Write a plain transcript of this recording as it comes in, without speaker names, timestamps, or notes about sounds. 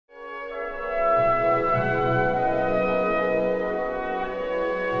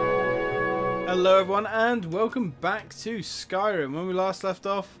Hello everyone and welcome back to Skyrim. When we last left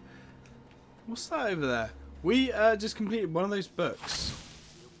off, what's that over there? We just completed one of those books.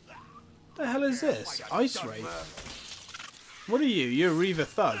 What the hell is this? Ice Wraith. What are you? You're a Reaver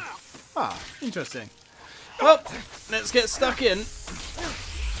Thug. Ah, interesting. Well, let's get stuck in.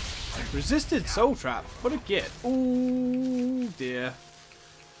 Resisted Soul Trap. What a git. Ooh dear.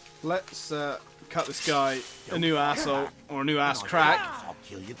 Let's cut this guy a new asshole or a new ass crack. I'll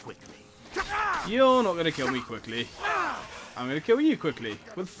kill you quickly. You're not going to kill me quickly. I'm going to kill you quickly.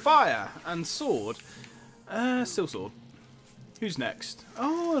 With fire and sword. Still sword. Who's next?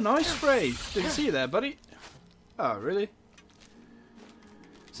 Oh, an Ice Wraith. Didn't see you there, buddy. Oh, really?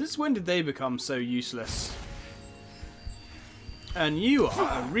 Since when did they become so useless? And you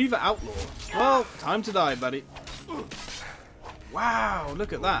are a Reaver Outlaw. Well, time to die, buddy. Wow,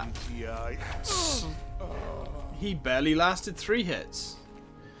 look at that. He barely lasted 3 hits.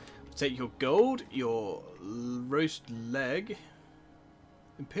 Take your gold, your roast leg,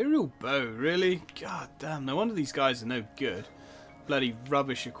 Imperial bow, really? God damn, no wonder these guys are no good. Bloody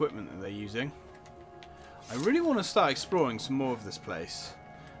rubbish equipment that they're using. I really want to start exploring some more of this place.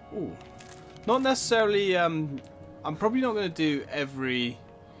 Ooh. Not necessarily, I'm probably not going to do every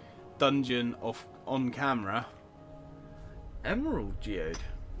dungeon on camera. Emerald Geode.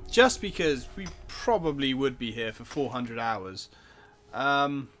 Just because we probably would be here for 400 hours.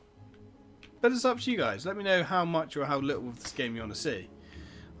 But it's up to you guys. Let me know how much or how little of this game you want to see.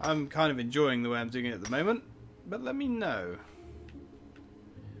 I'm kind of enjoying the way I'm doing it at the moment, but let me know.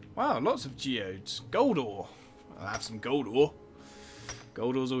 Wow, lots of geodes. Gold ore. I'll have some gold ore.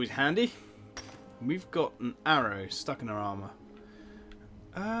 Gold ore's always handy. We've got an arrow stuck in our armour.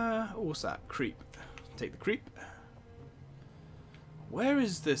 What's that? Creep. Take the creep. Where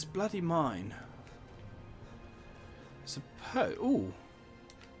is this bloody mine? Suppose. Ooh.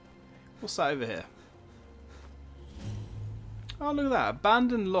 What's that over here? Oh, look at that.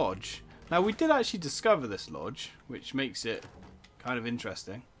 Abandoned lodge. Now, we did actually discover this lodge, which makes it kind of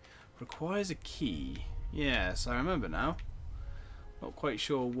interesting. Requires a key. Yes, I remember now. Not quite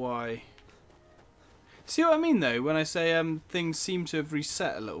sure why. See what I mean, though, when I say things seem to have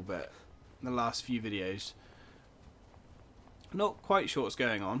reset a little bit in the last few videos. Not quite sure what's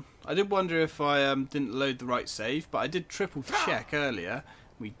going on. I did wonder if I didn't load the right save, but I did triple check earlier.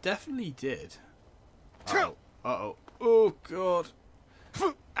 We definitely did. Uh-oh. Uh-oh. Oh, God.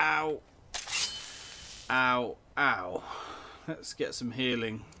 Ow. Ow. Ow. Let's get some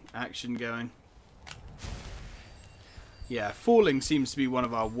healing action going. Yeah, falling seems to be one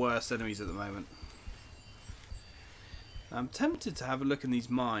of our worst enemies at the moment. I'm tempted to have a look in these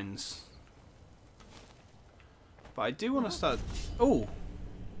mines. But I do want to start... Oh!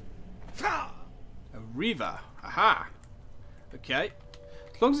 A Reaver. Aha! Okay.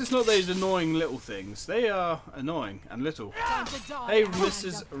 As long as it's not those annoying little things. They are annoying and little. Hey,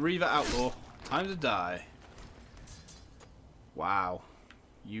 Mrs. Reaver Outlaw. Time to die. Wow.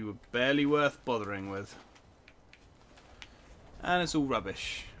 You were barely worth bothering with. And it's all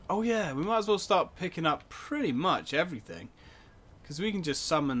rubbish. Oh yeah, we might as well start picking up pretty much everything. Because we can just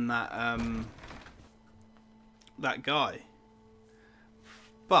summon that, that guy.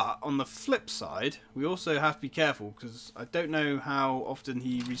 But on the flip side, we also have to be careful because I don't know how often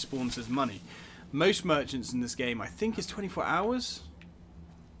he respawns his money. Most merchants in this game, I think, is 24 hours.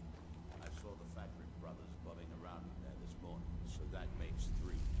 I saw the Fabric brothers bobbing around in there this morning, so that makes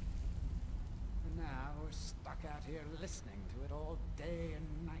 3. And now we're stuck out here listening to it all day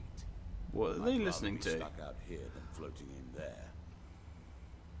and night. What are they listening to? Stuck out here than floating in there.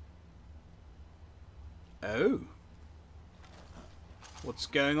 Oh. What's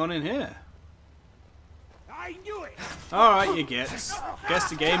going on in here? I knew it! Alright, you gets. Guess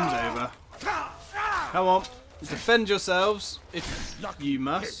the game's over. Come on. Defend yourselves, if you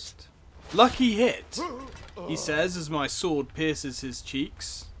must. Lucky hit, he says as my sword pierces his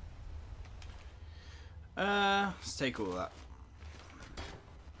cheeks. Let's take all that.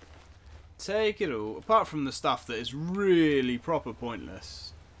 Take it all. Apart from the stuff that is really proper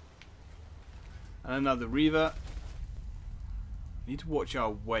pointless. And another Reaver. Need to watch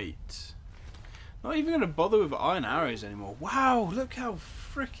our weight. Not even going to bother with iron arrows anymore. Wow, look how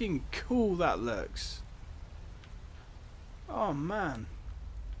freaking cool that looks. Oh, man.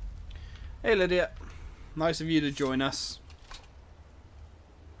 Hey, Lydia. Nice of you to join us.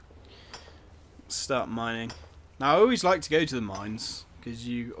 Let's start mining. Now, I always like to go to the mines, because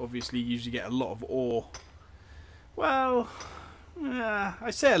you obviously usually get a lot of ore. Well, yeah, I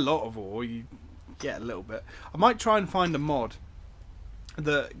say a lot of ore. You get a little bit. I might try and find a mod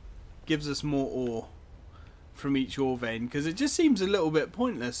that gives us more ore from each ore vein, because it just seems a little bit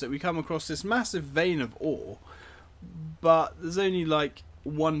pointless that we come across this massive vein of ore, but there's only like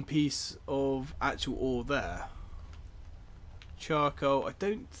one piece of actual ore there. Charcoal. I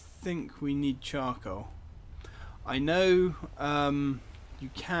don't think we need charcoal. I know you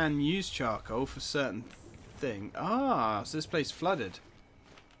can use charcoal for certain things. Ah, so this place flooded.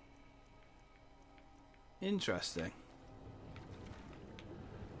 Interesting.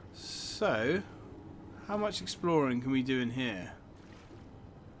 So, how much exploring can we do in here?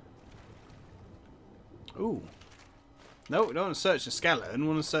 Ooh. No, we don't want to search the skeleton. We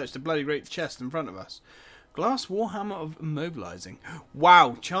want to search the bloody great chest in front of us. Glass Warhammer of Immobilizing.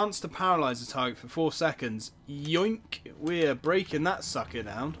 Wow, chance to paralyze the target for 4 seconds. Yoink. We're breaking that sucker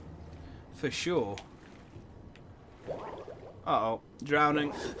down. For sure. Uh-oh.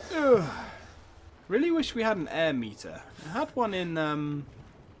 Drowning. Ugh. Really wish we had an air meter. I had one in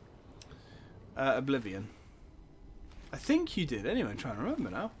Oblivion. I think you did. Anyway, I'm trying to remember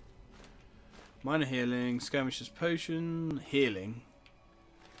now. Minor healing, skirmisher's potion, healing.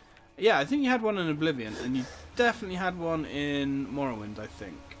 Yeah, I think you had one in Oblivion, and you definitely had one in Morrowind, I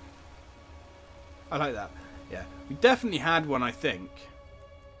think. I like that. Yeah, we definitely had one, I think.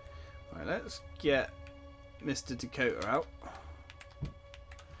 Right, let's get Mr. Dakota out.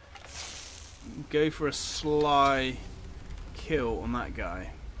 Go for a sly kill on that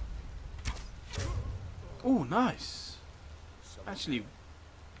guy. Oh, nice. Actually,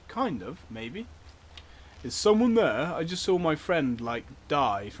 kind of, maybe. Is someone there? I just saw my friend, like,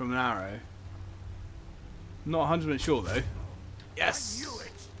 die from an arrow. Not 100% sure, though. Yes!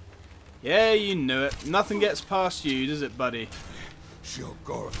 Yeah, you knew it. Nothing gets past you, does it, buddy?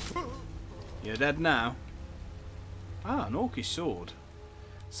 You're dead now. Ah, an orcish sword.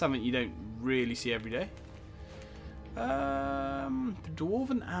 Something you don't really see every day.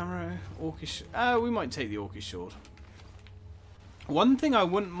 Dwarven arrow, orcish. We might take the orcish sword. One thing I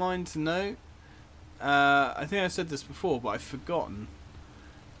wouldn't mind to know. I think I said this before, but I've forgotten.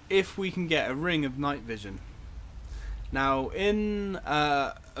 If we can get a ring of night vision. Now, in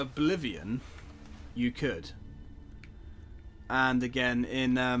Oblivion, you could. And again,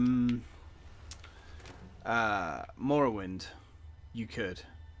 in Morrowind, you could.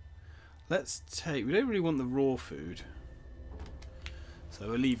 Let's take... We don't really want the raw food. So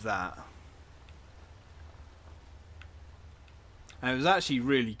we'll leave that. And it was actually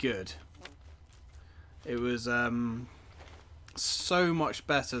really good. It was so much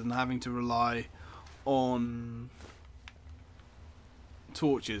better than having to rely on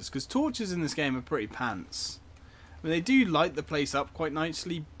torches. Because torches in this game are pretty pants. I mean, they do light the place up quite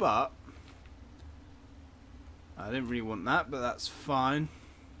nicely, but... I didn't really want that, but that's fine.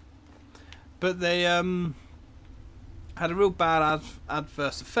 But they had a real bad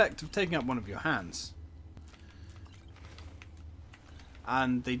adverse effect of taking up one of your hands.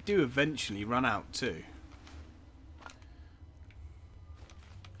 And they do eventually run out too.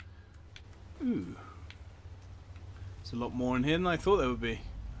 Ooh. There's a lot more in here than I thought there would be.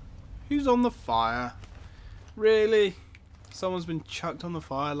 Who's on the fire? Really? Someone's been chucked on the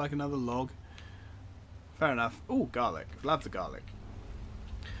fire like another log. Fair enough. Ooh, garlic. Love the garlic.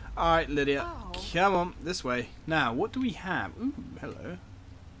 Alright, Lydia. Oh. Come on, this way. Now, what do we have? Ooh, hello.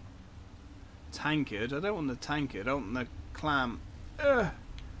 Tankard. I don't want the tankard. I want the clam.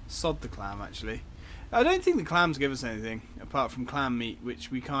 Sod the clam, actually. I don't think the clams give us anything, apart from clam meat, which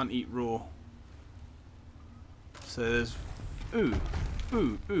we can't eat raw. So there's... Ooh.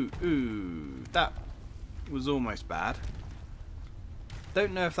 Ooh, ooh, ooh. That was almost bad.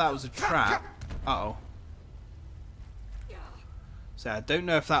 Don't know if that was a trap. Uh-oh. So I don't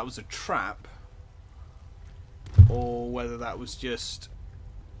know if that was a trap or whether that was just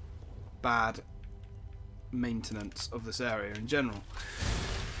bad maintenance of this area in general.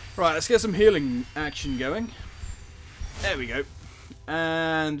 Right, let's get some healing action going. There we go.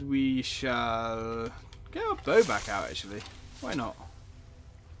 And we shall get our bow back out, actually. Why not?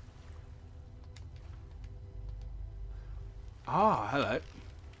 Ah, hello.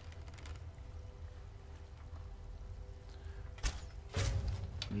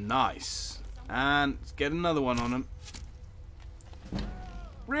 Nice. And let's get another one on him.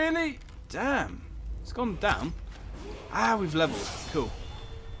 Really? Damn. It's gone down. Ah, we've leveled. Cool.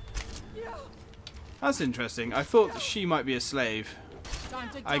 That's interesting. I thought she might be a slave.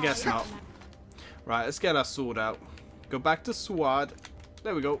 I guess not. Right, let's get our sword out. Go back to sword.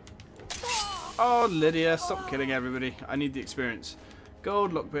 There we go. Oh, Lydia, stop killing everybody. I need the experience.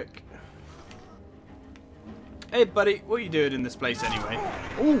 Gold lockpick. Hey, buddy, what are you doing in this place anyway?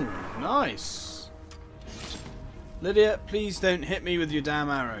 Ooh, nice. Lydia, please don't hit me with your damn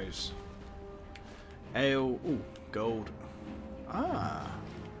arrows. Ale. Ooh, gold. Ah.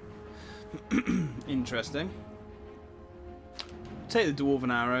 Interesting. Take the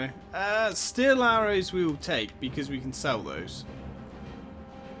dwarven arrow. Steel arrows we will take because we can sell those.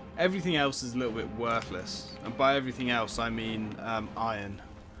 Everything else is a little bit worthless. And by everything else I mean iron.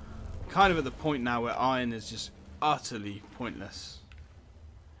 Kind of at the point now where iron is just utterly pointless.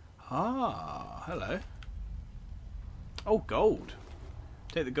 Ah, hello. Oh, gold.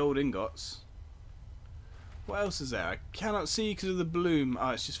 Take the gold ingots. What else is there? I cannot see because of the bloom. Oh,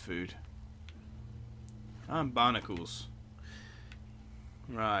 it's just food. And barnacles.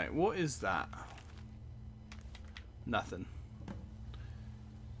 Right, what is that? Nothing.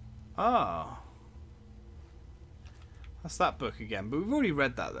 Ah. That's that book again, but we've already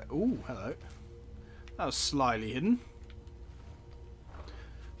read that. Ooh, hello. That was slyly hidden.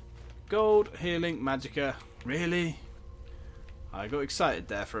 Gold, healing, magicka. Really? I got excited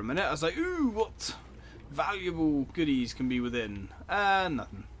there for a minute. I was like, ooh, what valuable goodies can be within?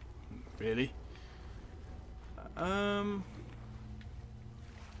 Nothing. Really?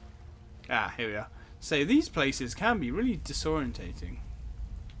 Here we are. So these places can be really disorientating.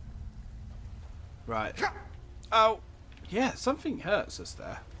 Right. Oh, yeah, something hurts us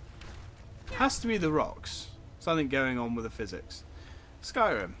there. Has to be the rocks. Something going on with the physics.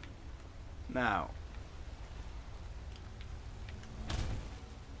 Skyrim. Now.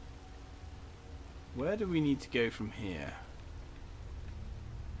 Where do we need to go from here?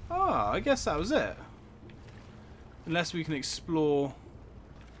 Ah, I guess that was it. Unless we can explore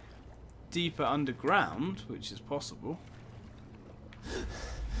deeper underground, which is possible.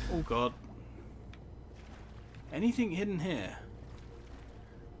 Oh god. Anything hidden here?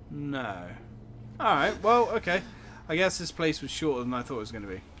 No. Alright, well, okay. I guess this place was shorter than I thought it was going to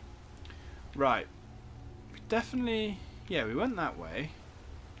be. Right. Definitely... Yeah, we went that way.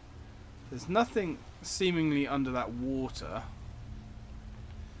 There's nothing seemingly under that water.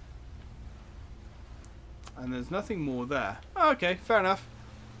 And there's nothing more there. Oh, okay, fair enough.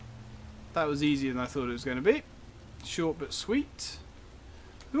 That was easier than I thought it was going to be. Short but sweet.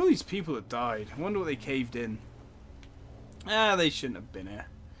 Look at all these people that died. I wonder what they caved in. They shouldn't have been here.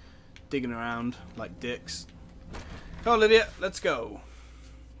 Digging around like dicks. Come on, Lydia, let's go.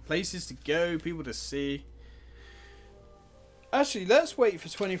 Places to go, people to see. Actually, let's wait for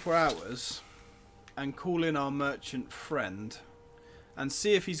 24 hours and call in our merchant friend and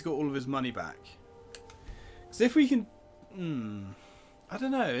see if he's got all of his money back. Because if we can... I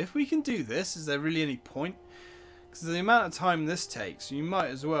don't know. If we can do this, is there really any point? Because the amount of time this takes, you might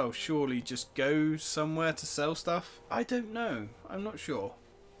as well surely just go somewhere to sell stuff. I don't know. I'm not sure.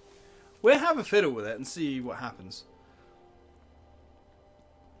 We'll have a fiddle with it and see what happens.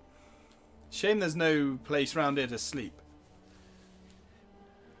 Shame there's no place round here to sleep.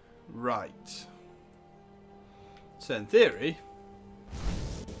 Right. So in theory...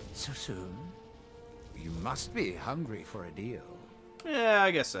 So soon? You must be hungry for a deal. Yeah,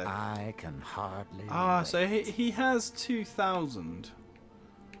 I guess so. I can hardly wait. So he has 2,000.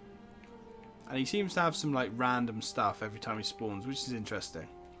 And he seems to have some like random stuff every time he spawns, which is interesting.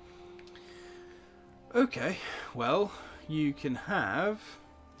 Okay, well, you can have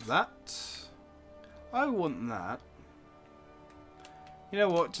that. I want that. You know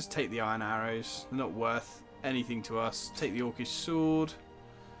what? Just take the iron arrows. They're not worth anything to us. Take the orcish sword.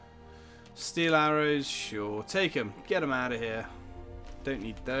 Steel arrows, sure. Take them. Get them out of here. Don't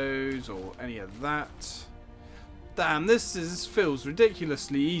need those or any of that. Damn, this feels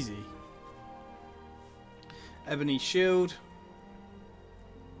ridiculously easy. Ebony shield.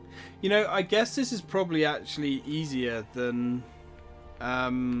 You know, I guess this is probably actually easier than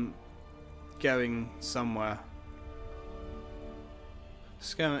going somewhere.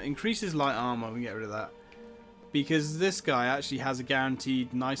 Increases light armor. We can get rid of that. Because this guy actually has a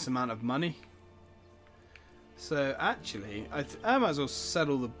guaranteed nice amount of money. So actually, I might as well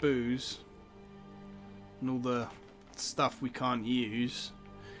sell all the booze and all the stuff we can't use.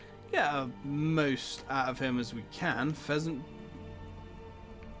 Get the most out of him as we can. Pheasant.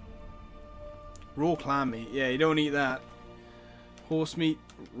 Raw clam meat. Yeah, you don't eat that. Horse meat.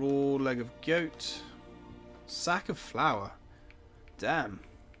 Raw leg of goat. Sack of flour. Damn.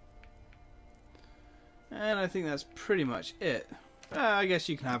 And I think that's pretty much it. I guess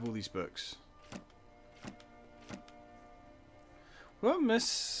you can have all these books. What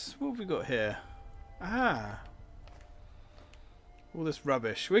have we got here? Ah. All this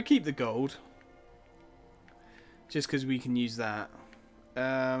rubbish. We'll keep the gold. Just because we can use that.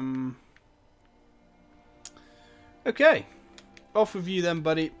 Okay. Off with you then,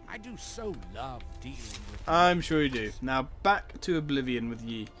 buddy. I do so love dealing with... I'm sure you do. Now back to Oblivion with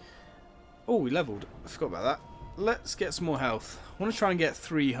ye. Oh, we leveled. I forgot about that. Let's get some more health. I want to try and get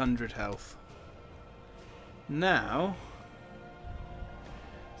 300 health. Now,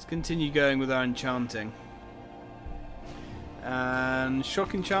 let's continue going with our enchanting. And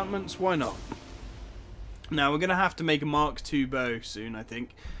shock enchantments, why not? Now, we're going to have to make a Mark II bow soon, I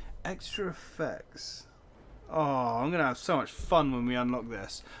think. Extra effects. Oh, I'm going to have so much fun when we unlock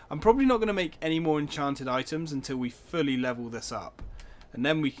this. I'm probably not going to make any more enchanted items until we fully level this up. And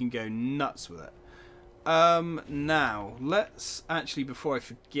then we can go nuts with it. Now, let's actually, before I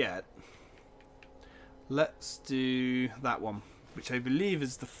forget, let's do that one, which I believe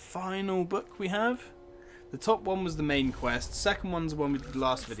is the final book we have. The top one was the main quest. Second one's the one we did the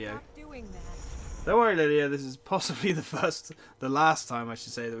last video. Stop doing that. Don't worry, Lydia. This is possibly the last time I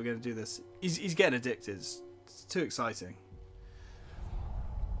should say that we're going to do this. He's getting addicted. It's too exciting.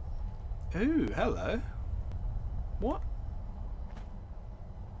 Ooh, hello. What?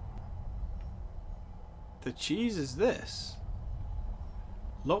 The cheese is this?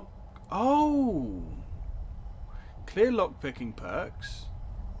 Lock. Oh! Clear lock picking perks.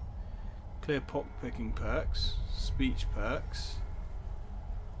 Clear pock picking perks. Speech perks.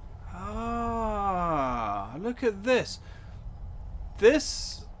 Ah! Look at this.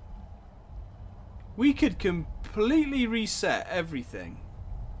 This. We could completely reset everything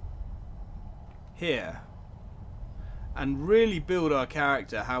here and really build our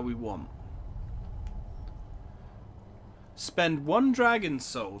character how we want. Spend 1 dragon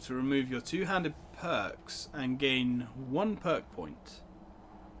soul to remove your 2-handed perks and gain 1 perk point.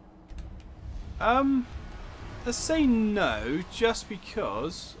 Let's say no, just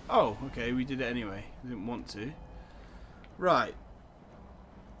because. Oh, okay, we did it anyway. We didn't want to. Right.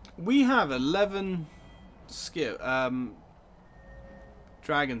 We have 11 skill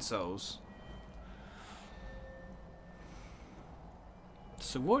dragon souls.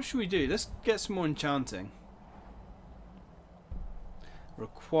 So what should we do? Let's get some more enchanting.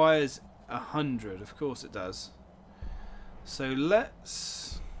 Requires 100, of course it does. So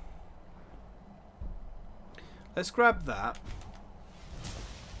let's grab that.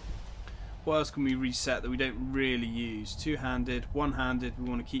 What else can we reset that we don't really use? 2-handed, 1-handed, we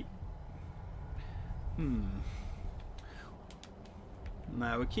want to keep.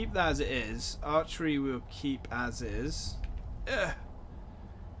 No, we'll keep that as it is. Archery we'll keep as is. Ugh.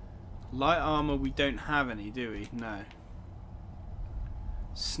 Light armor we don't have any, do we? No.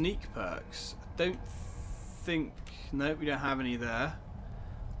 Sneak perks. I don't think. Nope, we don't have any there.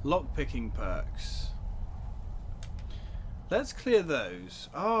 Lockpicking perks. Let's clear those.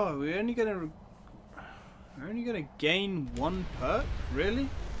 Oh, we're only gonna gain 1 perk? Really?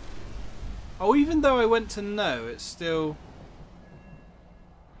 Oh, even though I went to no, it's still.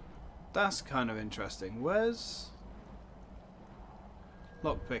 That's kind of interesting. Where's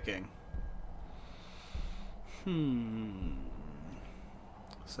lockpicking?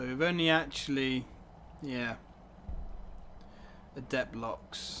 So we've only actually, yeah, adept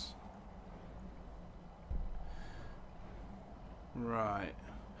locks. Right.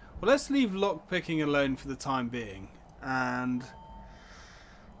 Well, let's leave lockpicking alone for the time being, and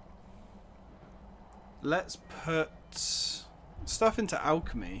let's put stuff into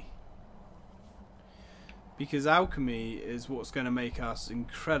alchemy, because alchemy is what's going to make us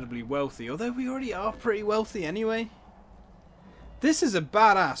incredibly wealthy, although we already are pretty wealthy anyway. This is a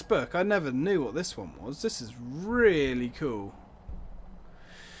badass book. I never knew what this one was. This is really cool.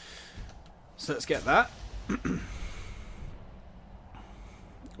 So let's get that.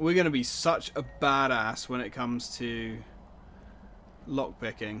 We're going to be such a badass when it comes to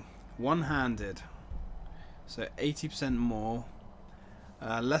lockpicking. 1-handed. So 80% more.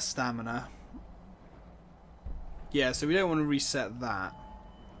 Less stamina. Yeah, so we don't want to reset that.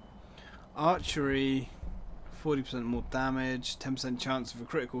 Archery. 40% more damage, 10% chance of a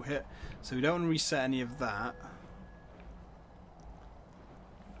critical hit, so we don't want to reset any of that.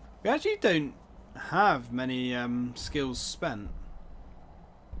 We actually don't have many skills spent.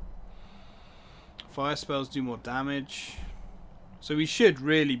 Fire spells do more damage, so we should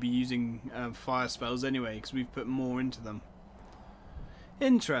really be using fire spells anyway, because we've put more into them.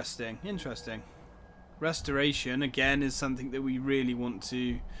 Interesting, interesting. Restoration, again, is something that we really want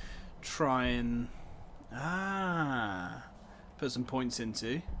to try and put some points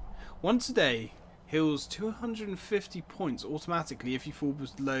into. Once a day heals 250 points automatically if you fall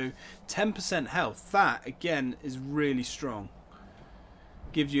below 10% health. That again is really strong.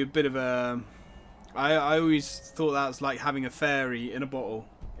 Gives you a bit of a. I always thought that was like having a fairy in a bottle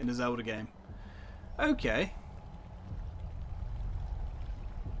in a Zelda game. Okay.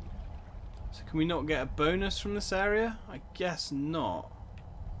 So can we not get a bonus from this area? I guess not.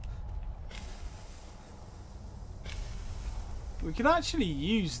 we can actually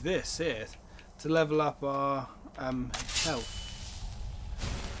use this here to level up our health.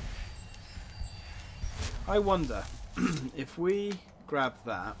 I wonder if we grab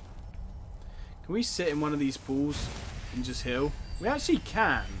that, can we sit in one of these pools and just heal? We actually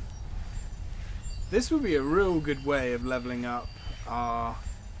can. This would be a real good way of leveling up our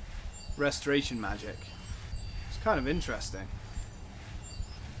restoration magic. It's kind of interesting.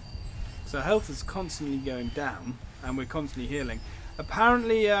 So health is constantly going down and we're constantly healing.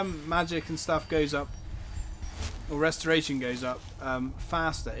 Apparently magic and stuff goes up, or restoration goes up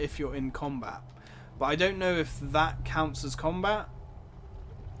faster if you're in combat. But I don't know if that counts as combat.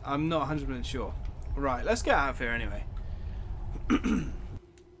 I'm not 100% sure. Right, let's get out of here anyway.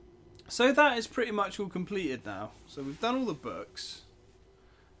 So that is pretty much all completed now. So we've done all the books.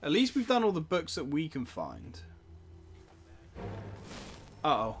 At least we've done all the books that we can find.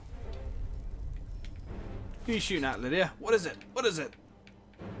 Uh-oh. Who are you shooting at, Lydia? What is it? What is it?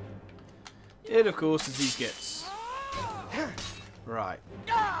 It, of course, is these gits. Right.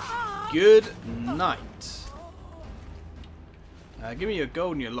 Good night. Give me your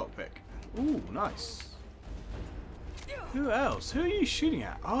gold and your lockpick. Ooh, nice. Who else? Who are you shooting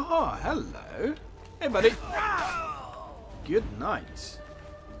at? Oh, hello. Hey, buddy. Good night.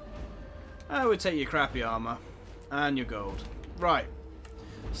 I would take your crappy armor and your gold. Right.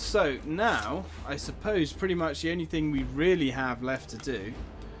 So now, I suppose pretty much the only thing we really have left to do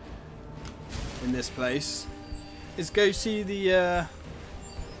in this place is go see the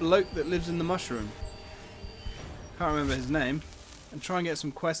bloke that lives in the mushroom. Can't remember his name. And try and get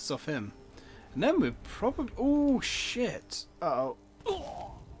some quests off him. And then we're probably... Oh, shit.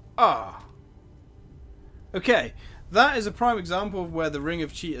 Uh-oh. Ah. Okay. That is a prime example of where the Ring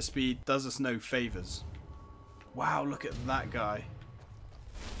of Cheetah Speed does us no favours. Wow, look at that guy.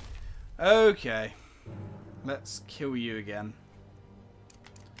 Okay. Let's kill you again.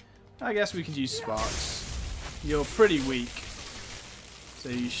 I guess we could use sparks. You're pretty weak. So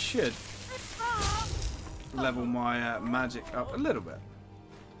you should level my magic up a little bit.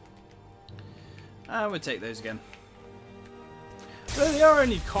 And we'll take those again. But they are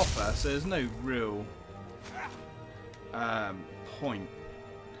only copper, so there's no real point.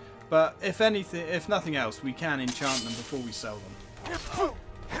 But if anything, if nothing else, we can enchant them before we sell them,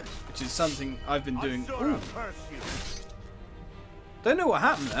 which is something I've been doing. Ooh. Don't know what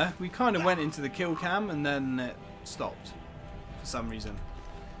happened there. We kind of went into the kill cam and then it stopped for some reason.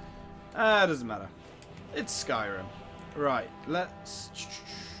 Doesn't matter. It's Skyrim. Right, let's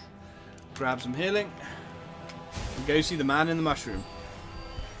grab some healing and go see the man in the mushroom.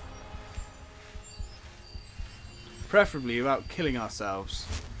 Preferably without killing ourselves.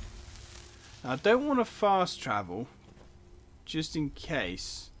 Now, I don't want to fast travel, just in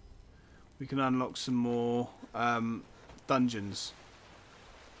case we can unlock some more dungeons.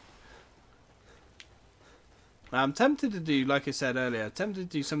 Now, I'm tempted to do, like I said earlier, tempted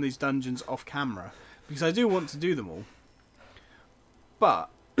to do some of these dungeons off camera, because I do want to do them all. But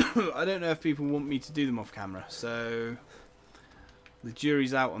I don't know if people want me to do them off camera, so the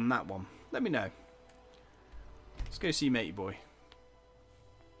jury's out on that one. Let me know. Let's go see Matey Boy.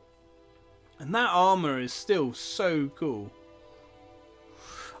 And that armour is still so cool.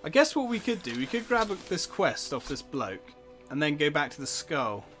 I guess what we could do, we could grab this quest off this bloke and then go back to the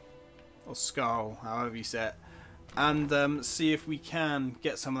skull, or skull, however you say it, and see if we can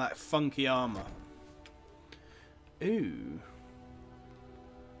get some of that funky armour. Ooh.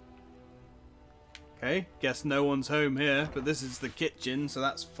 Okay, guess no one's home here, but this is the kitchen, so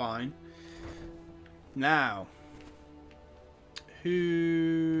that's fine. Now,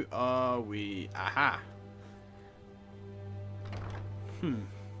 who are we? Aha.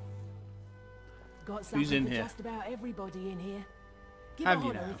 Got something Who's in for here? just about everybody in here. Give Have a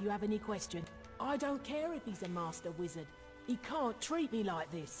you holler now? if you have any question. I don't care if he's a master wizard. He can't treat me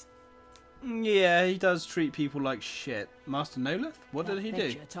like this. Yeah, he does treat people like shit. Master Nolith? What That did he do?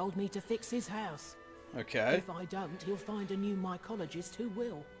 fetcher told me to fix his house. Okay. If I don't, he'll find a new mycologist who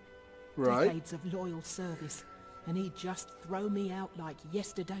will. Right. Decades of loyal service, and he'd just throw me out like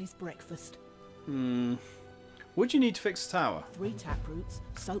yesterday's breakfast. What do you need to fix the tower? 3 taproots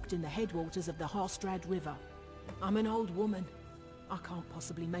soaked in the headwaters of the Harstrad River. I'm an old woman. I can't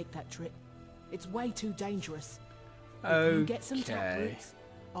possibly make that trip. It's way too dangerous. If you get some Okay. taproots,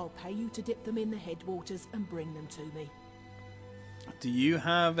 I'll pay you to dip them in the headwaters and bring them to me. Do you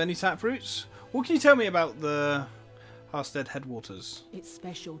have any taproots? What can you tell me about the Harstead headwaters? It's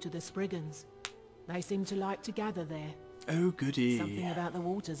special to the Spriggans. They seem to like to gather there. Oh, goody. Something about the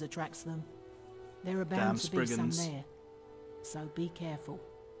waters attracts them. There are Damn bound to be some Spriggans. there. So be careful.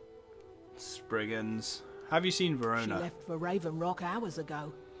 Spriggans. Have you seen She Verona? left for Raven Rock hours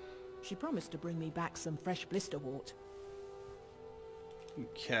ago. She promised to bring me back some fresh blisterwort.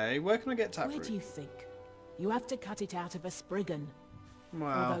 Okay, where can I get Where taproot? do you think? You have to cut it out of a spriggan.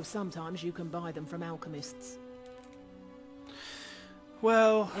 Wow. Although sometimes you can buy them from alchemists.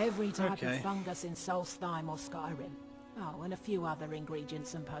 Well, Every type okay. of fungus in Solstheim or Skyrim. Oh, and a few other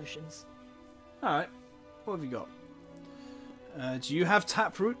ingredients and potions. Alright, what have you got? Do you have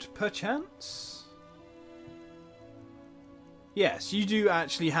taproot, perchance? Yes, you do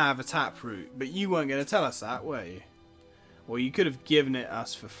actually have a taproot, but you weren't going to tell us that, were you? Well, you could have given it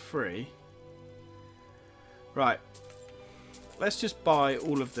us for free. Right. Let's just buy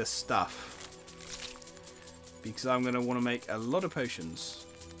all of this stuff. Because I'm going to want to make a lot of potions.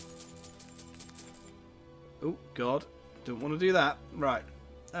 Oh, God. Don't want to do that. Right.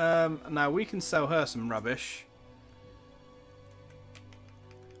 Now, we can sell her some rubbish.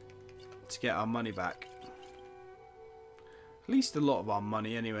 To get our money back. At least a lot of our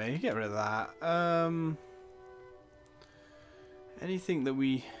money, anyway. Get rid of that. Anything that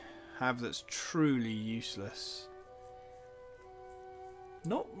we have that's truly useless.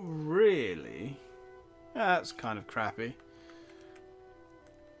 Not really. That's kind of crappy.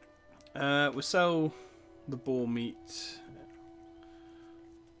 We'll sell the boar meat.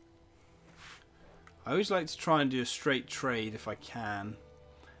 I always like to try and do a straight trade if I can.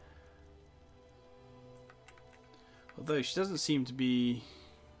 Although she doesn't seem to be...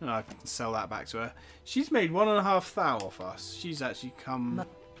 Oh, I can sell that back to her. She's made 1.5 thou off us. She's actually come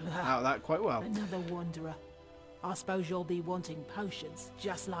out of that quite well. Another wanderer. I suppose you'll be wanting potions,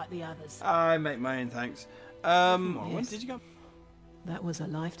 just like the others. I make my own, thanks. When Yes. did you go? That was a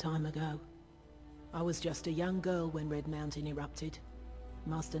lifetime ago. I was just a young girl when Red Mountain erupted.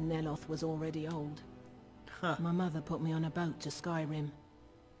 Master Neloth was already old. Huh. My mother put me on a boat to Skyrim.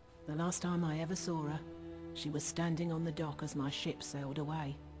 The last time I ever saw her, she was standing on the dock as my ship sailed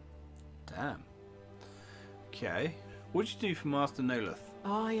away. Damn. Okay. What'd you do for Master Neloth?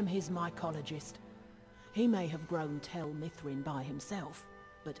 I am his mycologist. He may have grown Tel Mithrin by himself,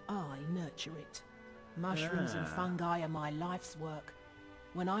 but I nurture it. Mushrooms and fungi are my life's work.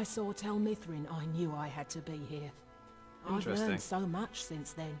 When I saw Tel Mithrin, I knew I had to be here. I've Interesting. learned so much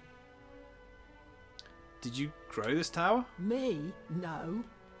since then. Did you grow this tower? Me? No.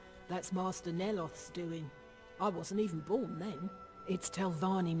 That's Master Neloth's doing. I wasn't even born then. It's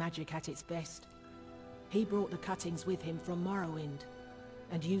Telvanni magic at its best. He brought the cuttings with him from Morrowind,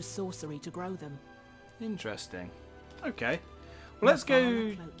 and used sorcery to grow them. Interesting. Okay. Well, let's That's why I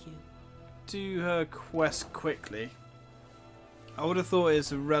go cloak you. do her quest quickly. I would have thought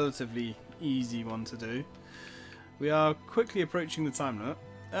it's a relatively easy one to do. We are quickly approaching the time limit.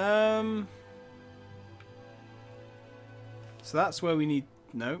 So that's where we need...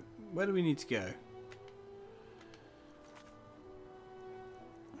 No. Where do we need to go?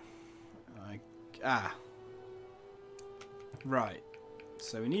 Right.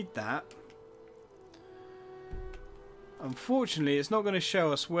 So we need that. Unfortunately, it's not going to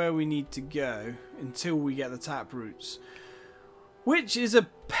show us where we need to go until we get the taproots, which is a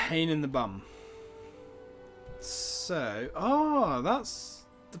pain in the bum. So, that's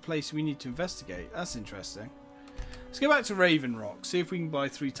the place we need to investigate. That's interesting. Let's go back to Raven Rock, see if we can buy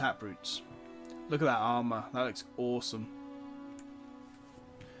 3 taproots. Look at that armor. That looks awesome.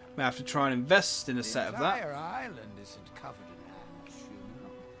 May have to try and invest in a set of The that. entire island isn't covered in ash, you know.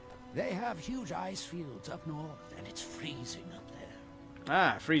 They have huge ice fields up north, and it's freezing up there.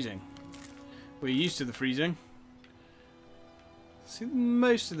 Ah, freezing. We're used to the freezing. See,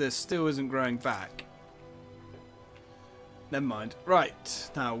 most of this still isn't growing back. Never mind. Right,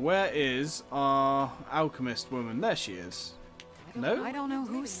 now where is our alchemist woman? There she is. No? I don't know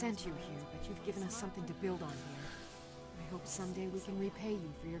who sent you here, but you've given us something to build on here. I hope someday we can repay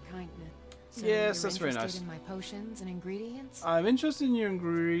you for your kindness. So Yes, you're that's very nice. interested in my potions and ingredients? I'm interested in your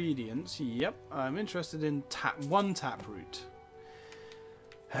ingredients. Yep, I'm interested in 1 taproot.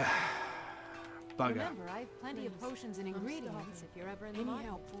 Bugger. Remember, I have plenty of potions and ingredients if you're ever in the Any market.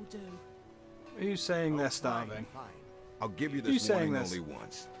 help will do. Who's saying they're starving? Fine. I'll give you Who's this saying warning this? only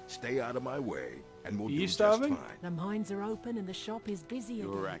once. Stay out of my way, and we'll Are do you just starving? fine. The mines are open and the shop is busy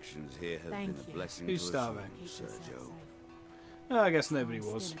Your again. actions here have Thank been a you. blessing Who's to us all, starving? Keep Sir yourself Joe. safe. Oh, I guess nobody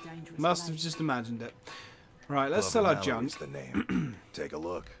Still was. a dangerous Must have place. just imagined it. Right, let's Glover sell our Mallory's junk. the name. Take a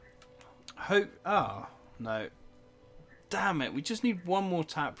look. Hope. Ah, no. Damn it, we just need 1 more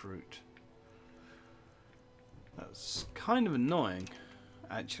taproot. That's kind of annoying,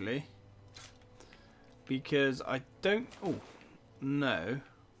 actually. Because I don't know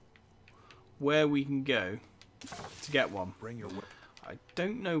where we can go to get one. Bring your I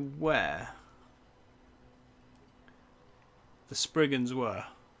don't know where. the Spriggans were.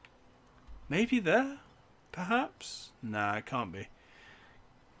 Maybe there? Perhaps? Nah, it can't be.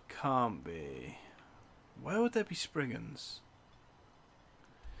 Can't be. Where would there be Spriggans?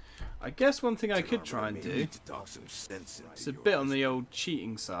 I guess one thing I could try and do, it's a bit on the old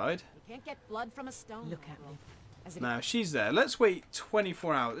cheating side. You can't get blood from a stone. Look at me. Now, she's there. Let's wait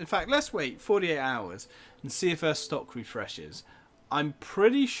 24 hours. In fact, let's wait 48 hours and see if her stock refreshes. I'm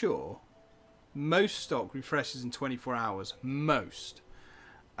pretty sure most stock refreshes in 24 hours. Most.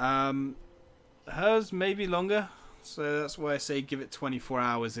 Hers maybe longer. So that's why I say give it 24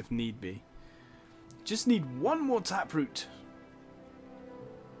 hours if need be. Just need one more taproot.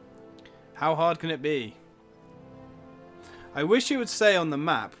 How hard can it be? I wish it would say on the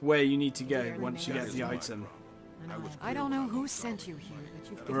map where you need to go once you get the item. I don't know who sent you here, but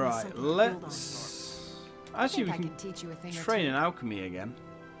you've given us Right, something to build on. let's... Actually, we I can teach you a thing or train two. in alchemy again.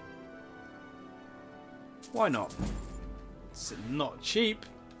 Why not? It's not cheap,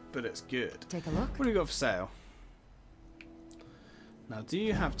 but it's good. Take a look. What do you got for sale? Now, do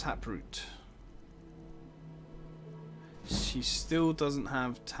you have taproot? She still doesn't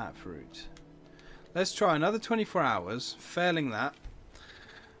have taproot. Let's try another 24 hours. Failing that,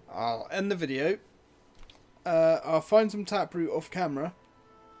 I'll end the video. I'll find some taproot off camera,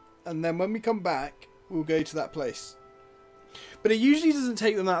 and then when we come back, we'll go to that place. But it usually doesn't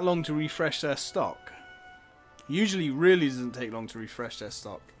take them that long to refresh their stock. Usually really doesn't take long to refresh their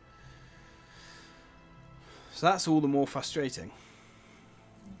stock. So that's all the more frustrating.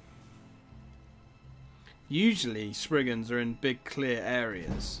 Usually Spriggans are in big clear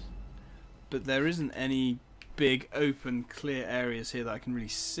areas, but there isn't any big open clear areas here that I can really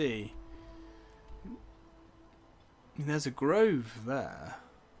see. There's a grove there,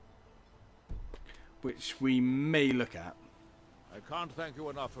 which we may look at. I can't thank you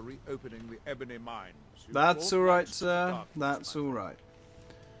enough for reopening the Ebony mines. You That's brought alright, light to the sir. darkness, That's my friend. alright.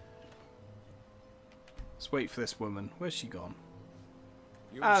 Let's wait for this woman. Where's she gone?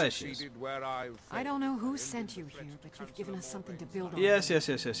 You There she is. succeeded where I I failed. don't know who sent you here, but you've given us something to build on. Yes.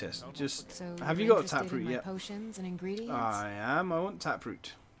 Just, So have you're you got a interested in taproot my yet? potions and ingredients? I am. I want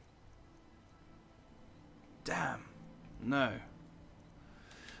taproot. Damn. No.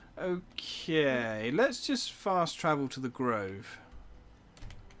 Okay, let's just fast travel to the grove.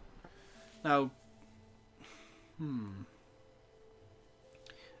 Now,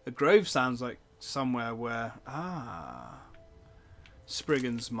 a grove sounds like somewhere where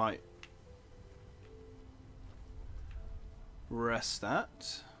Spriggans might rest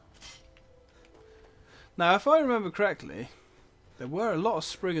at. Now, if I remember correctly, there were a lot of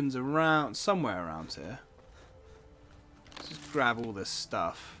Spriggans around, somewhere around here. Let's just grab all this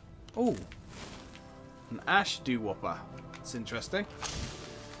stuff. Oh, an ash doo-wopper. That's interesting.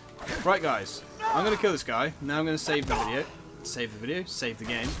 Right, guys, I'm going to kill this guy. Now I'm going to save the video. Save the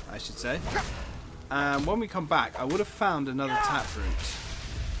game, I should say. And when we come back, I would have found another taproot.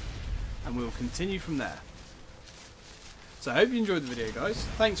 And we will continue from there. So I hope you enjoyed the video, guys.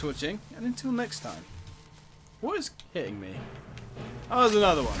 Thanks for watching, and until next time. What is hitting me? Oh, there's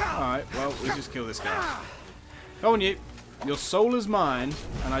another one. Alright, well, we'll just kill this guy. Come on, you. Your soul is mine,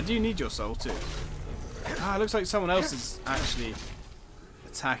 and I do need your soul too. Ah, it looks like someone else is actually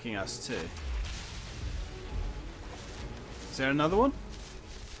attacking us too. Is there another one?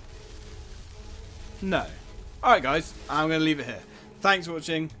 No. Alright guys, I'm going to leave it here. Thanks for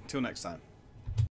watching. Till next time.